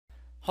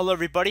Hello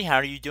everybody, how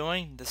are you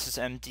doing? This is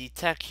MD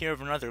Tech here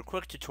with another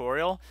quick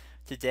tutorial.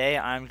 Today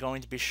I'm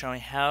going to be showing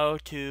how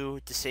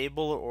to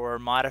disable or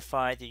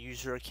modify the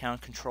user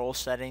account control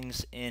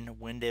settings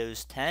in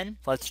Windows 10.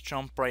 Let's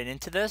jump right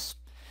into this.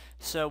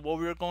 So what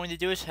we're going to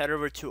do is head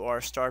over to our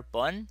start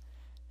button,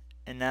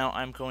 and now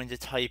I'm going to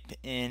type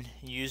in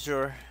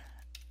user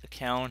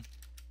account,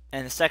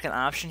 and the second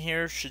option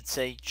here should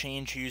say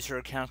change user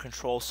account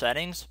control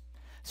settings.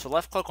 So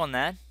left click on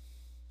that.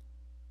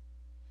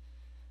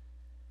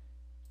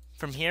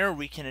 From here,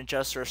 we can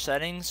adjust our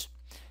settings.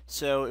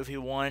 So if we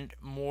want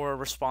more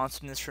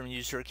responsiveness from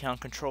user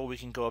account control, we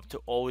can go up to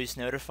always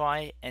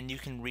notify, and you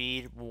can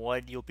read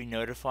what you'll be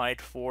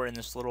notified for in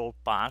this little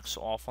box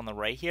off on the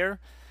right here.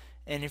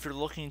 And if you're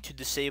looking to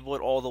disable it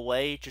all the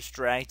way, just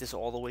drag this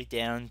all the way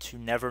down to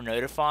never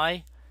notify.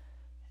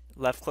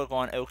 Left click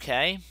on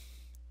OK.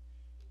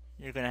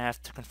 You're going to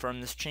have to confirm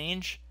this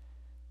change.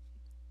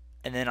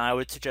 And then I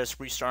would suggest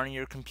restarting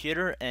your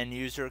computer, and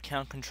user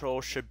account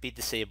control should be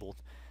disabled.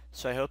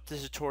 So I hope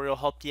this tutorial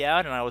helped you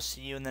out, and I will see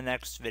you in the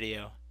next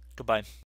video. Goodbye.